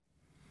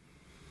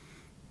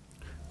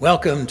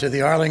Welcome to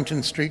the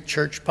Arlington Street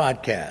Church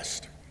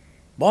Podcast.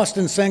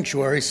 Boston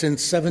Sanctuary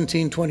since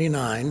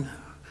 1729,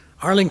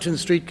 Arlington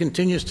Street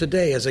continues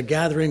today as a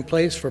gathering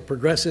place for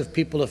progressive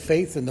people of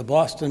faith in the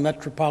Boston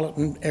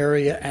metropolitan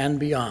area and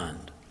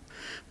beyond.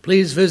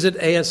 Please visit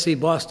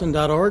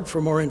ascboston.org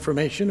for more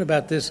information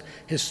about this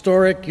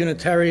historic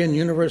Unitarian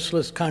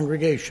Universalist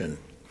congregation.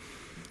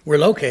 We're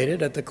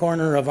located at the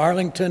corner of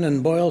Arlington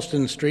and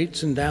Boylston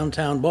Streets in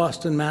downtown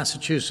Boston,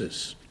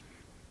 Massachusetts.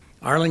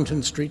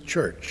 Arlington Street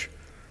Church,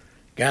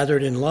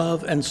 gathered in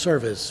love and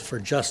service for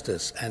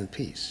justice and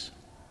peace.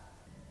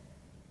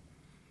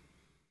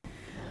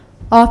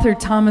 Author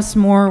Thomas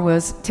More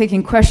was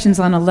taking questions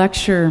on a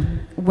lecture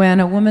when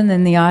a woman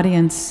in the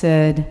audience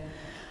said,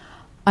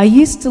 "I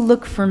used to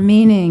look for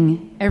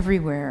meaning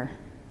everywhere,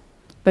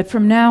 but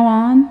from now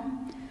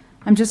on,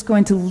 I'm just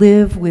going to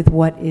live with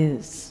what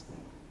is."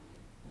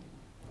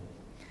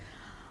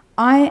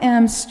 I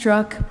am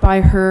struck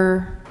by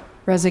her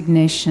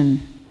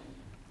resignation.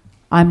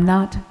 I'm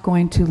not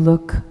going to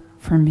look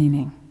for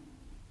meaning.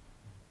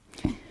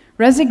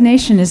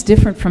 Resignation is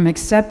different from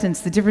acceptance.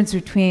 The difference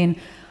between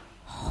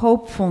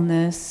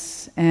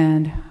hopefulness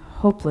and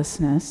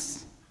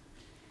hopelessness.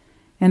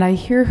 And I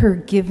hear her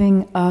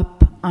giving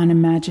up on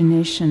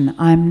imagination.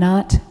 I'm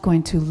not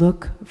going to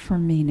look for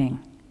meaning.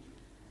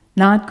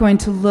 Not going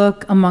to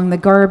look among the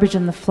garbage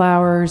and the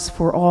flowers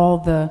for all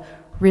the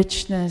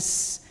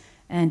richness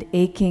and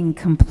aching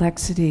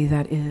complexity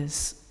that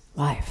is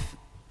life.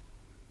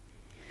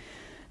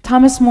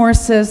 Thomas More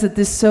says that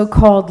this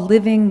so-called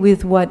living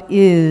with what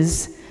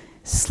is,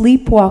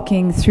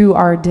 sleepwalking through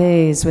our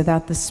days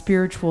without the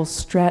spiritual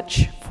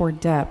stretch for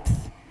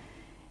depth,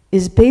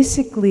 is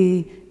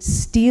basically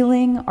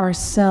steeling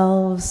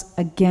ourselves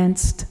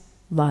against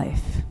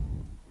life.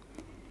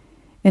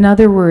 In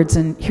other words,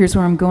 and here's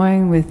where I'm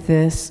going with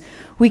this,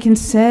 we can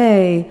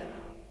say,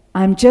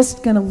 I'm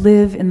just going to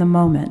live in the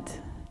moment.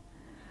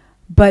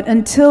 But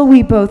until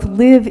we both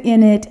live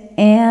in it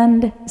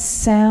and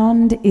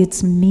sound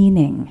its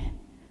meaning,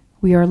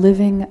 we are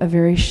living a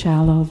very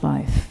shallow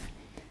life.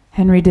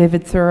 Henry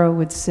David Thoreau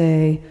would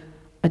say,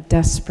 a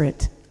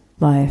desperate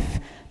life.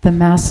 The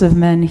mass of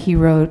men, he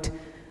wrote,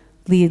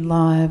 lead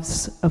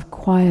lives of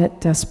quiet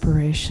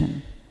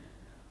desperation.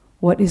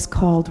 What is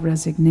called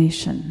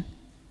resignation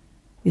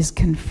is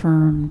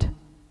confirmed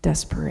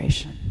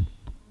desperation.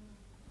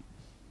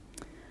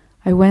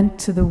 I went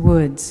to the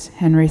woods,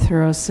 Henry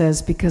Thoreau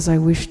says, because I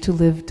wished to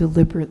live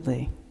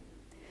deliberately,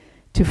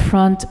 to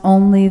front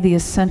only the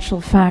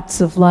essential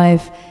facts of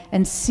life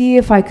and see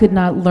if I could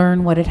not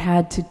learn what it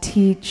had to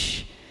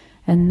teach,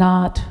 and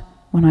not,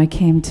 when I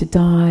came to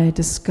die,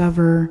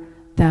 discover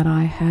that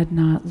I had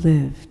not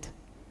lived.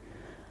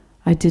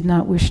 I did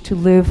not wish to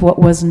live what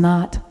was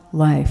not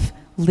life.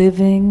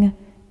 Living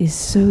is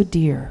so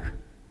dear.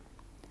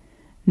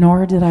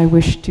 Nor did I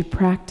wish to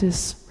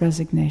practice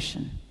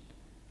resignation,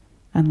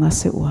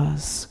 unless it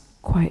was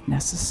quite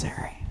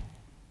necessary.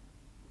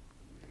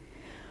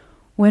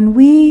 When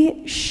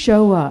we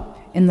show up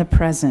in the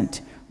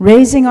present,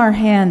 raising our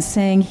hands,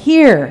 saying,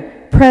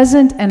 here,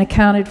 present and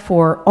accounted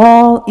for,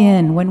 all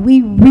in, when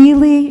we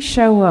really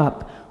show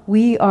up,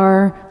 we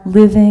are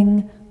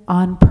living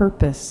on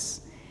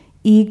purpose,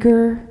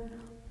 eager,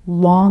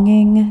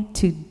 longing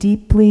to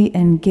deeply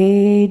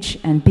engage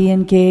and be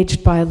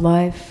engaged by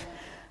life,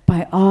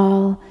 by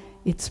all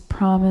its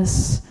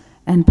promise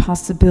and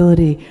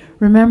possibility.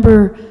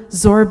 Remember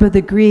Zorba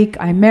the Greek,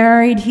 I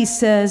married, he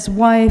says,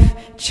 wife,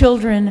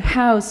 children,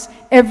 house,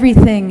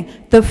 everything,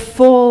 the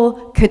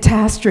full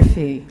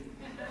catastrophe.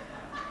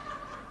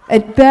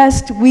 At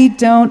best, we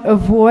don't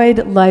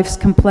avoid life's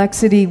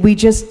complexity. We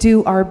just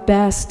do our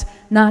best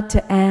not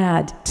to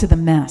add to the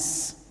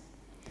mess.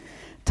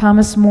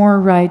 Thomas More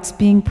writes,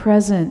 being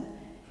present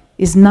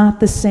is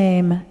not the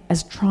same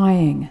as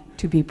trying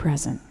to be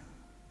present.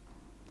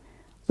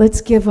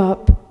 Let's give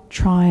up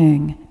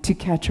trying to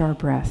catch our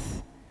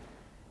breath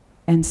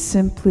and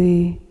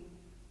simply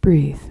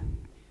breathe.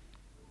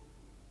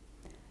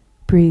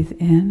 Breathe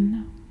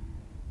in,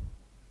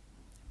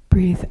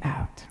 breathe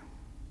out.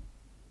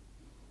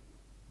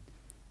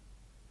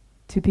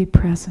 To be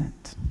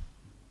present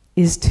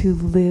is to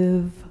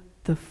live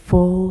the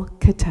full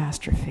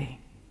catastrophe,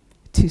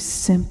 to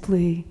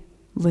simply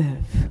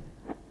live.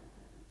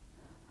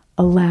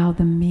 Allow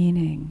the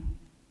meaning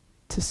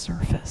to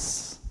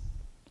surface.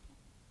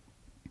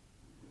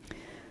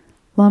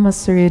 Lama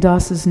Surya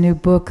Das's new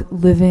book,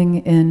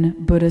 Living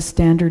in Buddha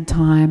Standard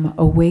Time,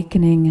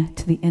 Awakening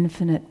to the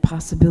Infinite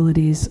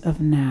Possibilities of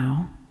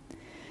Now,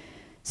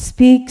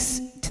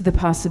 speaks to the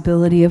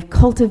possibility of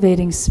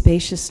cultivating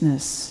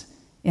spaciousness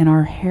in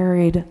our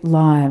harried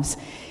lives.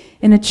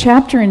 In a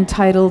chapter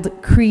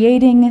entitled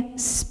Creating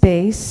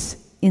Space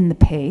in the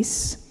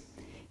Pace,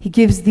 he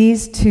gives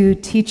these two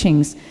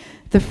teachings.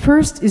 The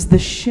first is the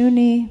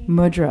Shuni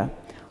Mudra,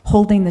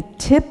 holding the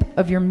tip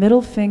of your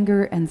middle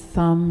finger and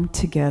thumb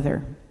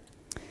together.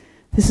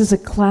 This is a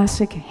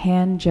classic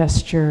hand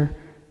gesture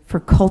for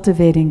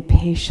cultivating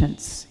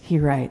patience, he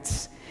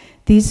writes.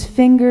 These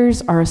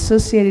fingers are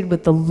associated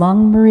with the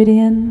lung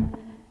meridian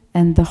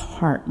and the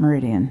heart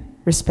meridian,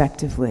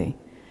 respectively,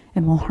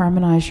 and will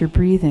harmonize your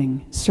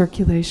breathing,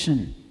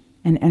 circulation,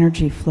 and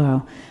energy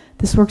flow.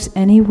 This works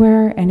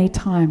anywhere,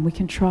 anytime. We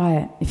can try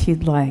it if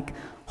you'd like.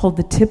 Hold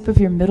the tip of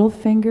your middle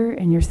finger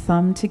and your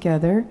thumb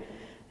together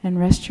and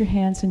rest your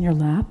hands in your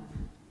lap.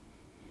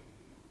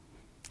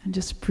 And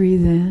just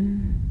breathe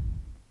in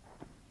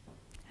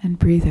and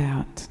breathe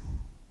out.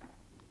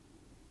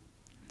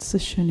 It's the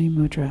Shuni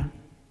Mudra.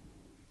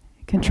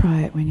 You can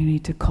try it when you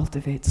need to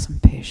cultivate some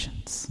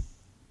patience.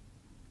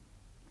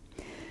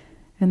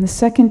 And the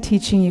second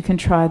teaching you can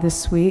try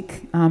this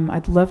week,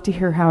 I'd love to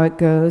hear how it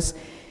goes,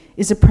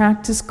 is a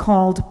practice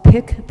called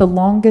Pick the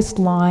Longest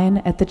Line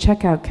at the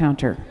Checkout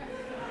Counter.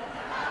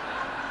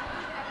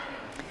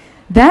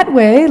 That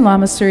way,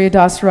 Lama Surya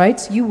Das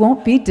writes, you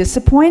won't be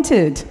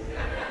disappointed.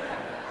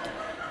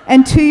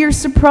 And to your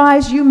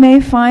surprise, you may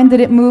find that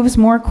it moves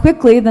more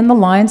quickly than the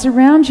lines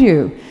around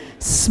you.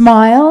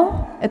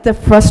 Smile at the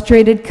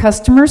frustrated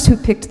customers who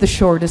picked the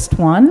shortest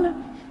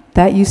one.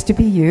 That used to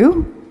be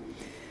you.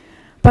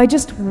 By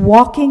just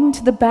walking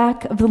to the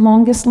back of the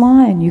longest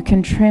line, you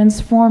can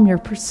transform your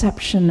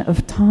perception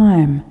of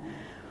time.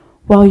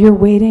 While you're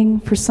waiting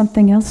for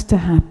something else to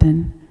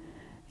happen,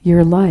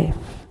 your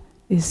life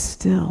is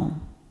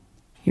still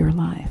your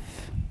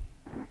life.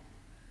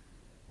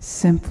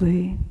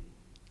 Simply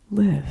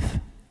live.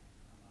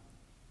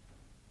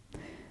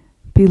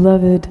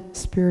 Beloved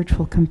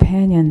spiritual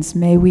companions,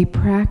 may we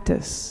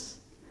practice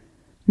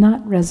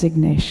not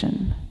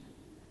resignation,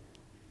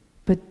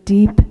 but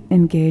deep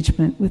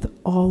engagement with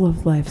all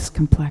of life's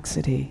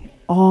complexity,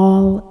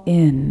 all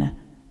in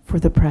for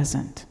the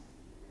present,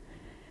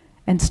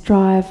 and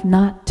strive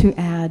not to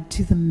add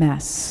to the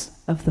mess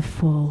of the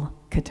full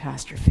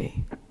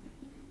catastrophe.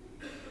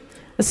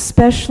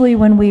 Especially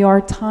when we are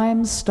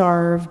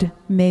time-starved,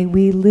 may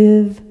we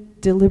live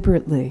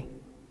deliberately,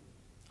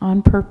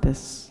 on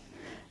purpose,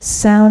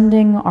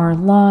 sounding our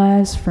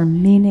lives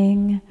from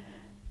meaning,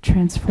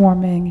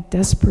 transforming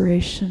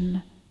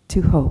desperation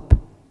to hope,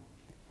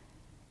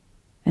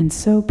 and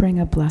so bring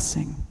a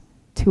blessing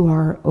to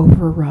our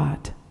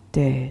overwrought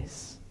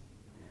days.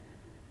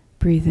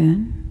 Breathe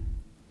in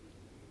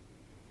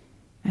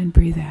and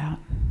breathe out.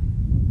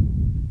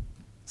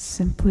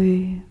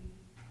 Simply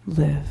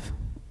live.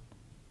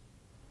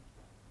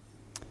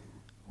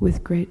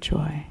 With great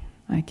joy,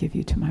 I give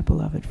you to my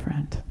beloved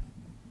friend.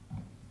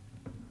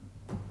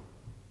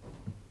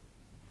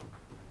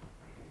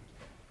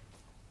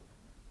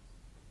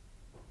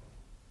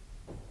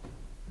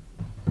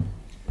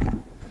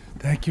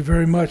 Thank you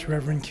very much,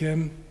 Reverend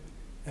Kim,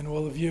 and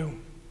all of you.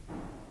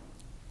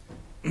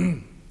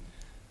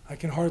 I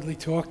can hardly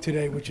talk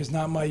today, which is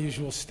not my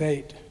usual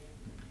state,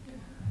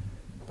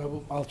 but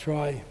I'll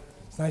try.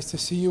 It's nice to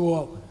see you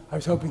all. I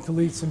was hoping to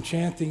lead some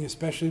chanting,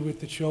 especially with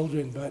the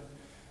children, but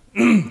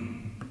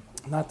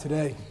not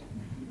today.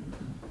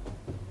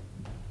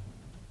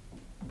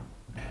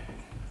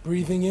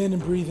 Breathing in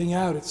and breathing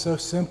out, it's so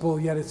simple,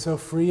 yet it's so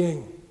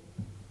freeing.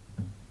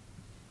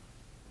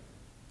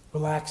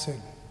 Relaxing.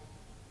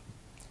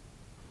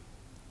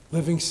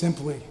 Living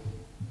simply,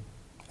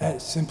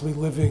 simply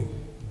living.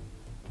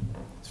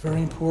 It's very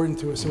important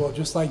to us all.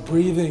 Just like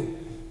breathing,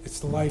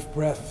 it's the life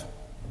breath,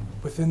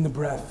 within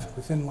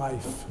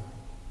life.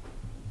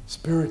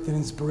 Spirit and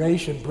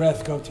inspiration,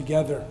 breath go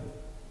together.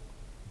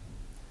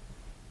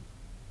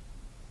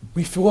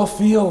 We all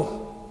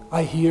feel,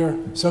 I hear,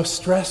 so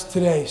stressed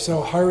today,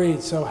 so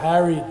hurried, so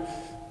harried.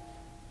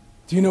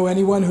 Do you know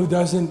anyone who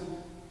doesn't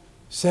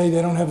say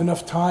they don't have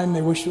enough time,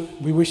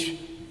 we wish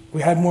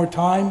we had more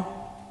time?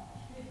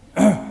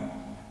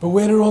 But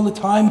where did all the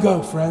time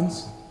go,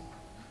 friends?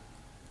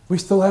 We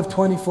still have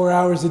 24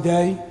 hours a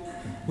day,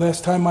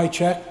 last time I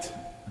checked.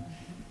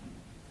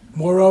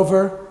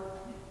 Moreover,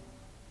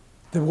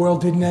 the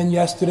world didn't end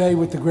yesterday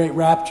with the great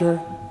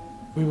rapture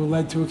we were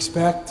led to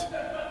expect.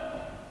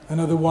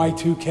 Another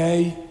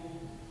Y2K.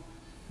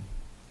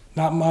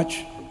 Not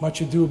much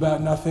ado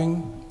about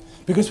nothing.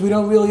 Because we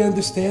don't really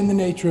understand the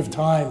nature of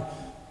time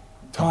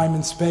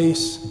and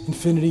space,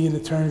 infinity and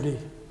eternity.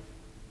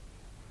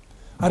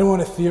 I don't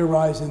want to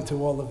theorize into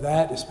all of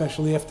that,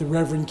 especially after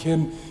Reverend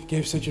Kim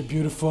gave such a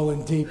beautiful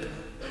and deep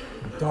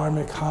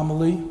Dharmic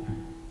homily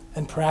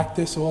and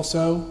practice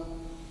also.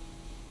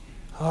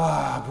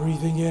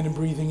 Breathing in and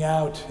breathing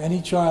out.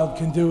 Any child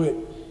can do it.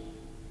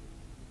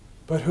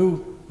 But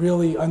who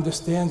really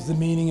understands the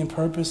meaning and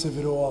purpose of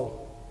it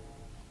all?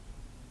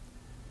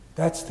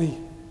 That's the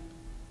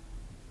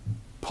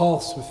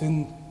pulse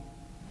within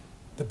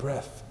the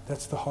breath.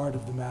 That's the heart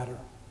of the matter.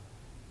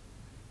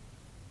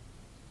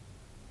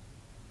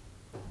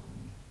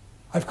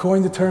 I've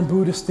coined the term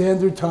Buddhist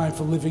Standard Time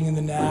for living in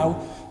the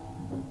now.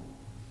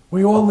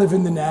 We all live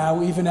in the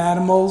now, even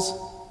animals,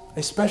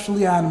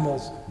 especially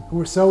animals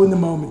who are so in the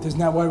moment. Isn't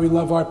that why we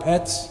love our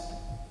pets?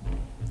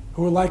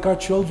 Who are like our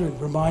children,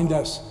 remind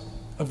us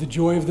of the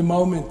joy of the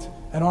moment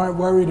and aren't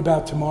worried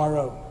about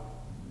tomorrow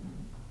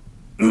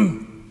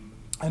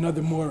and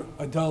other more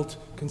adult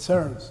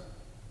concerns.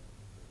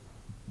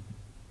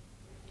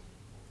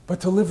 But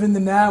to live in the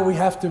now, we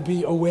have to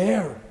be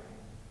aware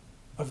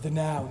of the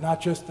now,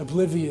 not just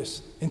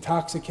oblivious,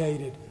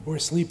 intoxicated, or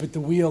asleep at the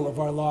wheel of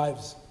our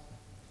lives.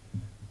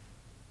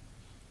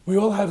 We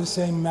all have the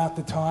same amount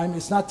of time.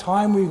 It's not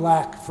time we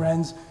lack,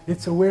 friends.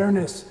 It's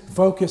awareness,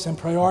 focus, and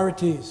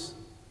priorities,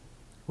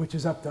 which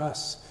is up to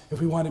us if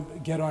we want to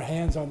get our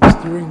hands on the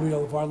steering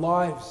wheel of our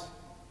lives.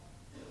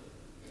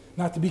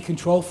 Not to be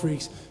control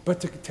freaks, but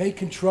to take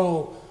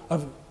control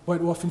of what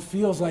often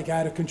feels like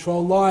out of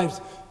control lives.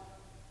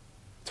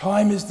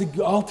 Time is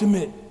the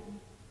ultimate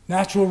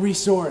natural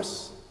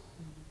resource.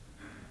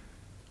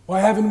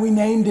 Why haven't we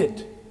named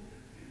it?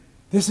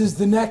 This is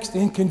the next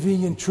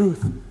inconvenient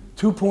truth,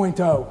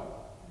 2.0.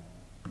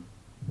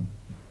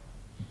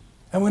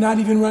 And we're not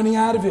even running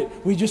out of it.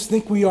 We just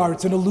think we are.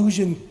 It's an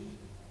illusion.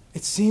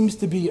 It seems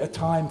to be a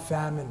time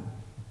famine.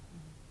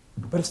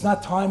 But it's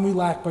not time we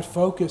lack, but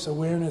focus,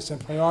 awareness,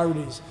 and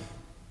priorities.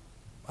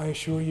 I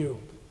assure you.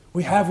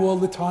 We have all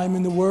the time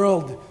in the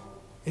world.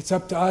 It's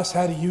up to us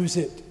how to use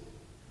it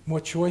more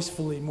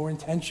choicefully, more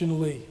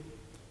intentionally,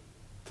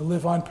 to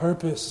live on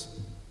purpose.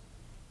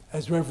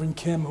 As Reverend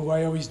Kim, who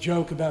I always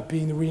joke about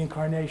being the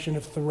reincarnation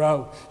of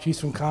Thoreau, she's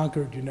from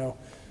Concord, you know,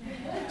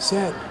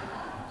 said.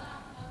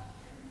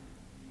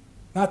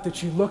 Not that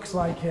she looks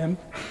like him.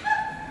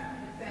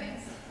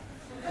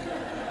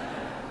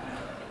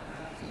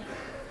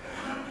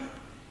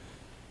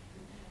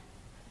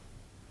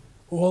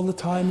 All the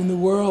time in the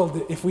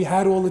world. If we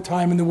had all the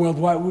time in the world,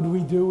 what would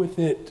we do with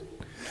it?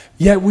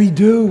 Yet we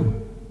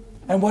do.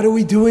 And what are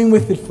we doing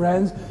with it,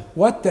 friends?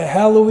 What the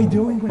hell are we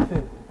doing with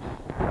it?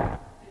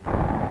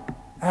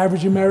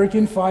 Average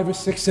American, 5 or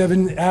 6,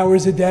 7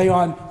 hours a day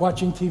on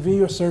watching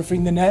TV or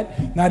surfing the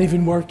net, not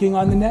even working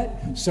on the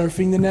net,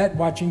 surfing the net,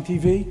 watching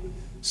TV.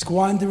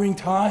 Squandering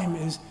time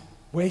is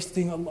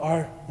wasting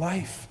our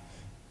life.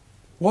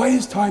 Why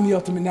is time the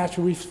ultimate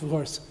natural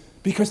resource?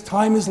 Because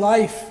time is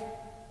life.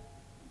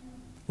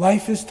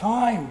 Life is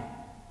time.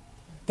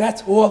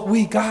 That's all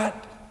we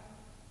got.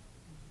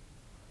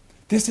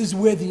 This is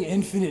where the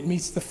infinite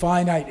meets the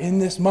finite in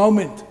this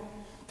moment.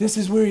 This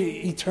is where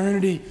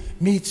eternity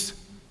meets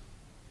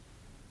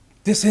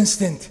this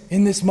instant,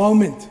 in this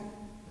moment.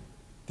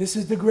 This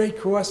is the great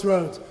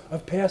crossroads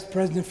of past,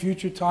 present, and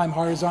future time,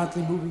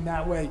 horizontally moving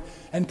that way.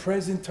 And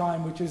present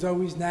time, which is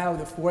always now,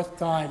 the fourth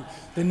time,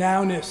 the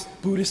nowness,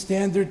 Buddhist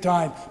Standard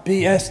Time,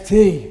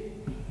 BST.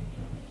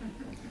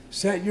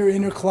 Set your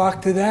inner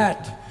clock to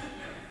that.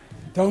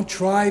 Don't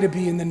try to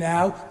be in the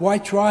now. Why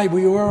try?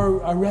 We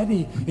are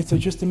already. It's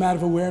just a matter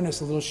of awareness,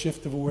 a little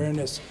shift of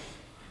awareness,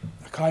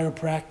 a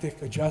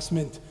chiropractic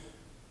adjustment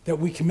that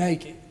we can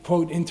make,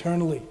 quote,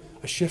 internally,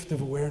 a shift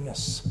of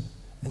awareness.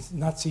 And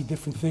not see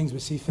different things,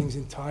 but see things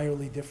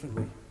entirely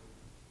differently.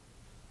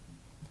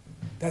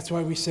 That's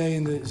why we say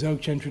in the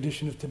Dzogchen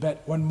tradition of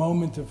Tibet, 1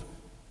 moment of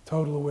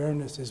total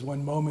awareness is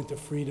 1 moment of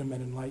freedom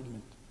and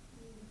enlightenment.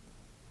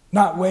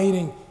 Not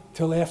waiting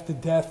till after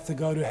death to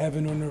go to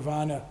heaven or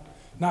nirvana.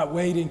 Not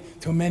waiting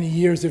till many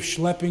years of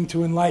schlepping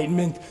to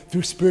enlightenment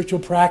through spiritual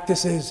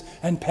practices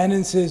and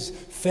penances,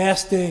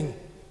 fasting,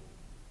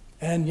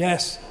 and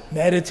yes,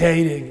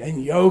 meditating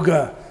and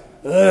yoga.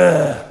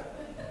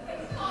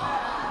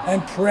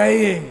 And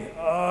praying.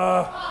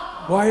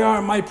 Why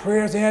aren't my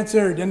prayers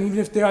answered? And even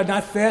if they are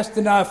not fast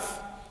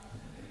enough.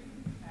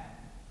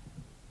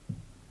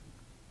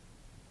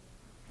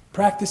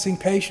 Practicing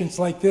patience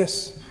like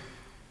this.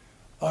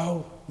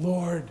 Oh,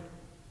 Lord.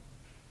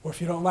 Or if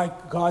you don't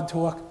like God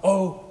talk,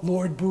 oh,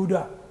 Lord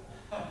Buddha.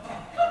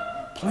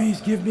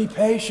 Please give me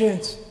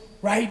patience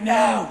right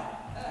now.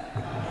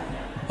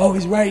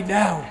 Always right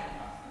now.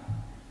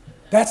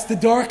 That's the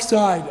dark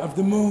side of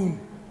the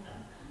moon.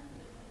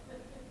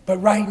 But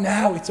right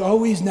now, it's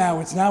always now.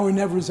 It's now or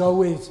never is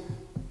always.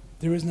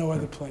 There is no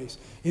other place.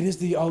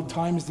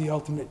 Time is the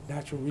ultimate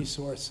natural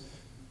resource.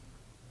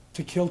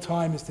 To kill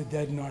time is to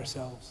deaden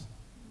ourselves.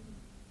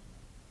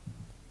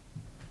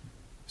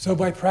 So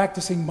by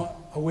practicing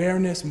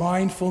awareness,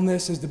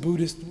 mindfulness, as the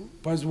Buddhist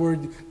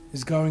buzzword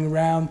is going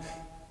around,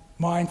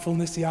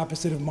 mindfulness, the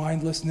opposite of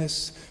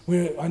mindlessness,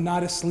 we are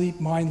not asleep,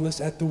 mindless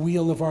at the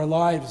wheel of our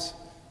lives.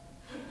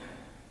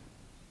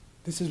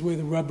 This is where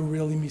the rubber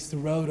really meets the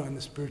road on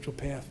the spiritual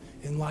path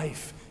in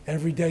life,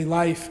 everyday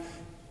life.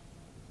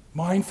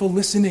 Mindful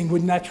listening,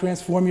 wouldn't that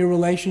transform your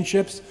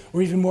relationships?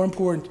 Or even more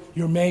important,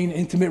 your main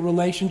intimate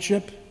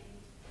relationship?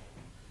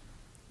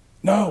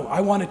 No, I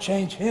want to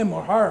change him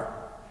or her.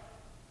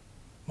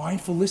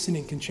 Mindful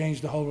listening can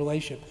change the whole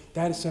relationship.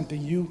 That is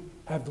something you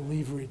have the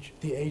leverage,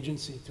 the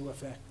agency to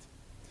affect.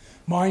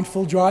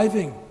 Mindful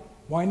driving,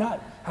 why not?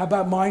 How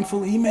about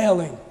mindful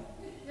emailing?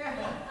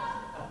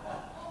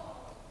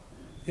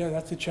 Yeah,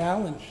 that's a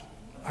challenge.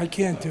 I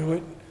can't do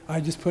it.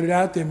 I just put it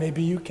out there.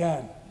 Maybe you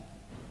can.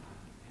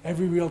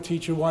 Every real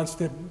teacher wants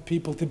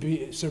people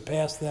to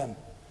surpass them.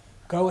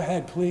 Go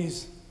ahead,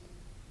 please.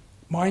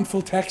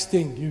 Mindful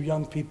texting, you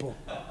young people.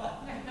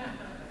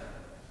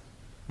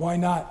 Why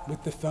not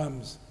with the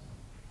thumbs?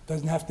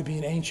 Doesn't have to be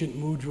an ancient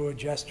mudra or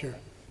gesture.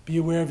 Be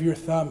aware of your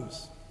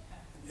thumbs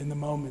in the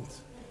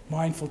moment.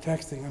 Mindful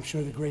texting, I'm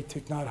sure the great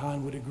Thich Nhat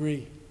Hanh would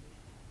agree.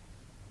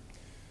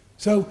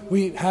 So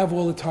we have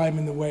all the time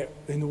in the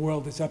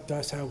world. It's up to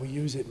us how we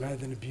use it rather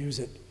than abuse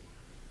it.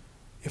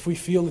 If we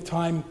feel the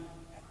time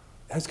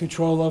has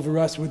control over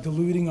us, we're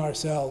deluding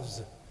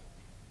ourselves.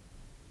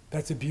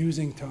 That's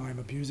abusing time,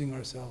 abusing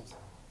ourselves.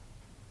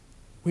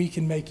 We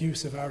can make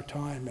use of our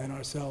time and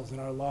ourselves and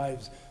our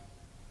lives.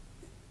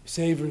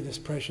 Savor this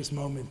precious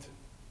moment.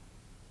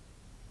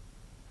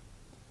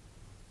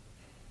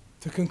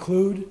 To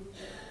conclude,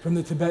 from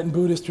the Tibetan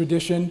Buddhist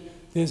tradition,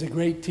 there's a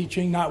great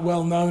teaching, not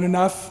well known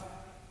enough.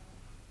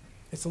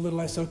 It's a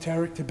little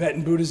esoteric.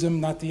 Tibetan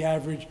Buddhism, not the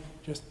average,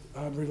 just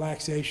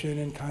relaxation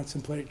and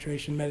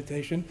concentration,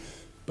 meditation.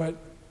 But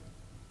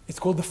it's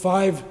called the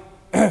 5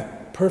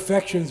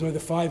 perfections, or the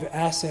 5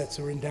 assets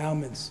or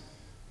endowments.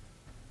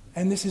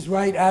 And this is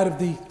right out of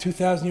the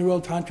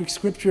 2,000-year-old tantric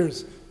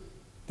scriptures,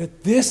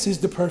 that this is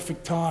the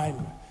perfect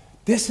time.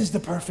 This is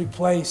the perfect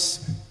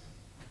place.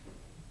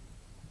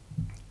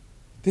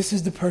 This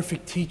is the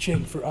perfect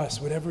teaching for us.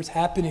 Whatever is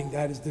happening,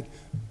 that is the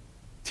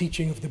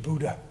teaching of the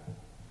Buddha.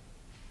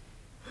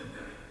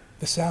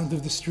 The sound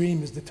of the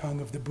stream is the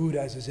tongue of the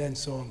Buddha, as a Zen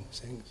song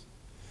sings.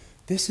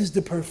 This is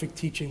the perfect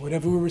teaching.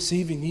 Whatever we're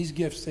receiving, these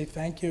gifts, say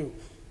thank you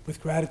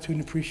with gratitude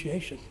and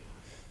appreciation.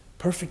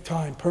 Perfect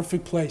time,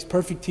 perfect place,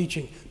 perfect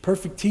teaching,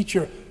 perfect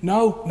teacher.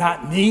 No,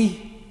 not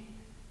me.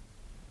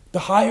 The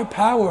higher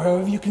power,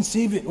 however you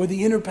conceive it, or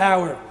the inner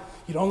power.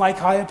 You don't like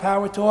higher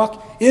power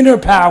talk? Inner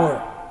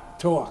power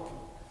talk.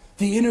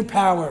 The inner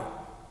power,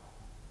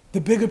 the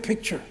bigger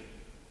picture,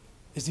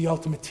 is the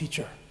ultimate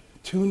teacher.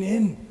 Tune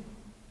in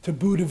to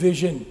Buddha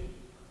Vision.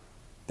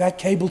 That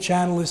cable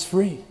channel is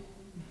free.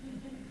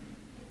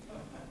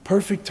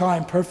 Perfect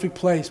time, perfect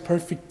place,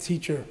 perfect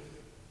teacher,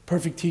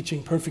 perfect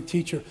teaching, perfect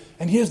teacher.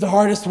 And here's the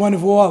hardest one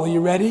of all. Are you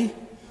ready?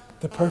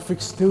 The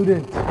perfect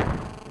student,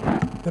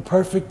 the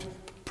perfect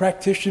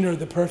practitioner,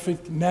 the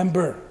perfect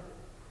member.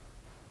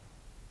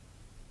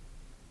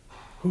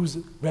 Who's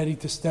ready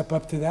to step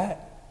up to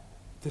that,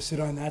 to sit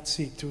on that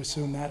seat, to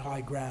assume that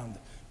high ground?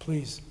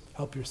 Please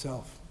help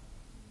yourself.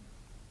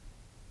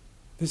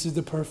 This is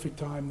the perfect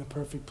time, the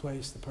perfect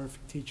place, the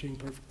perfect teaching,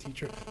 perfect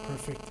teacher,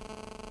 perfect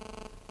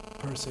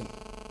person.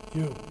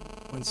 You,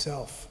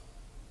 oneself.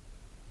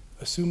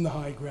 Assume the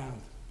high ground.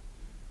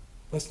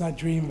 Let's not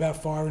dream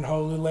about foreign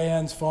holy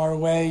lands far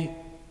away.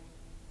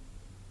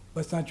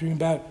 Let's not dream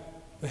about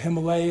the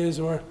Himalayas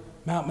or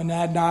Mount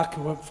Monadnock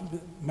or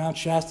Mount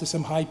Shasta,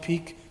 some high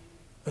peak.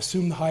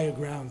 Assume the higher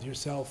ground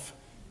yourself,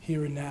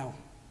 here and now.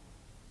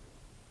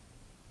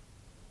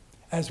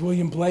 As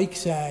William Blake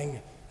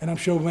sang, and I'm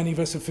sure many of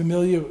us are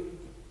familiar,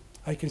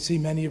 I can see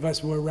many of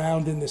us were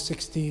around in the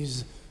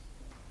 60s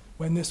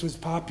when this was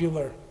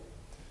popular.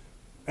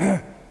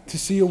 To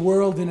see a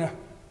world in a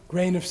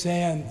grain of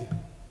sand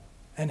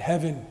and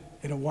heaven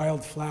in a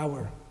wild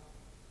flower.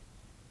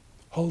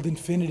 Hold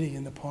infinity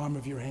in the palm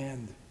of your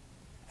hand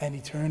and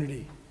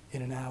eternity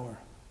in an hour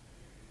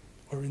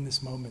or in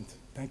this moment.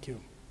 Thank you.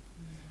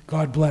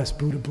 God bless,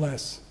 Buddha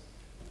bless.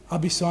 I'll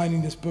be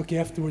signing this book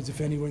afterwards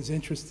if anyone's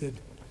interested.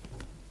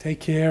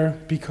 Take care,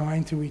 be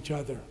kind to each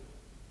other.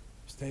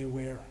 Stay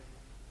aware.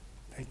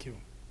 Thank you.